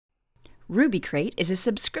Ruby Crate is a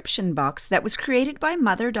subscription box that was created by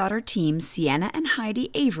mother-daughter team Sienna and Heidi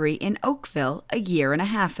Avery in Oakville a year and a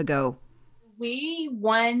half ago. We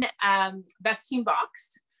won Best Team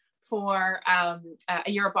Box for a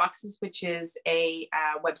year of boxes, which is a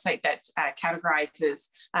website that categorizes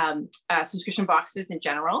subscription boxes in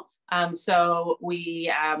general. So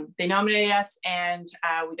they nominated us, and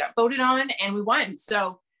we got voted on, and we won.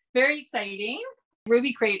 So very exciting.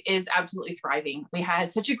 Ruby Crate is absolutely thriving. We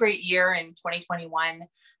had such a great year in 2021.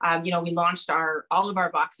 We launched all of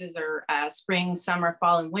our boxes are spring, summer,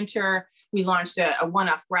 fall, and winter. We launched a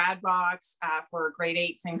one-off grad box for grade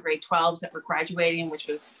 8s and grade 12s that were graduating, which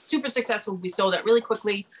was super successful. We sold it really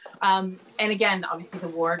quickly. And again, obviously the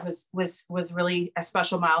award was really a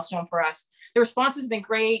special milestone for us. The response has been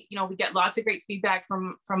great. We get lots of great feedback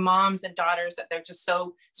from moms and daughters that they're just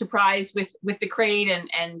so surprised with the crate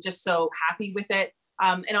and just so happy with it.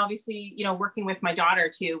 And obviously, working with my daughter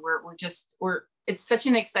too, it's such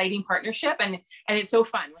an exciting partnership, and it's so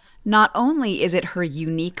fun. Not only is it her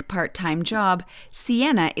unique part-time job,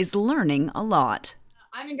 Sienna is learning a lot.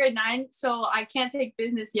 I'm in grade 9, so I can't take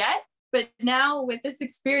business yet, but now with this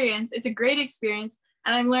experience, it's a great experience,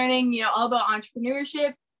 and I'm learning, all about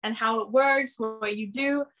entrepreneurship and how it works, what you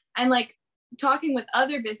do, and talking with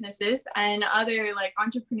other businesses and other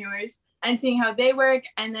entrepreneurs and seeing how they work,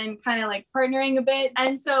 and then kind of partnering a bit.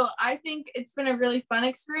 And so I think it's been a really fun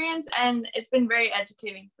experience, and it's been very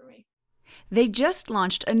educating for me. They just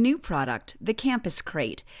launched a new product, the Campus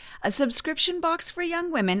Crate, a subscription box for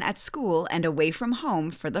young women at school and away from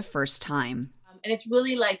home for the first time. And it's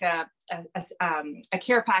really like a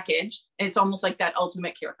care package. It's almost like that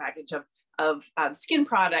ultimate care package of skin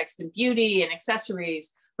products and beauty and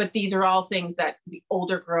accessories. But these are all things that the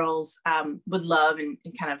older girls would love and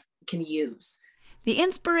kind of can use. The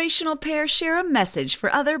inspirational pair share a message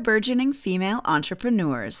for other burgeoning female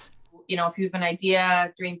entrepreneurs. If you have an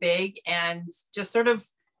idea, dream big and just sort of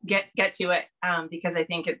get to it, because I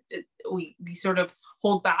think we sort of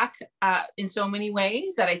hold back in so many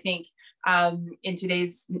ways that I think in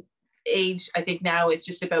today's age, I think now it's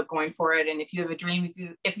just about going for it. And if you have a dream,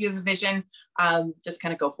 if you have a vision, just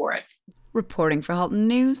kind of go for it. Reporting for Halton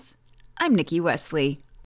News, I'm Nikki Wesley.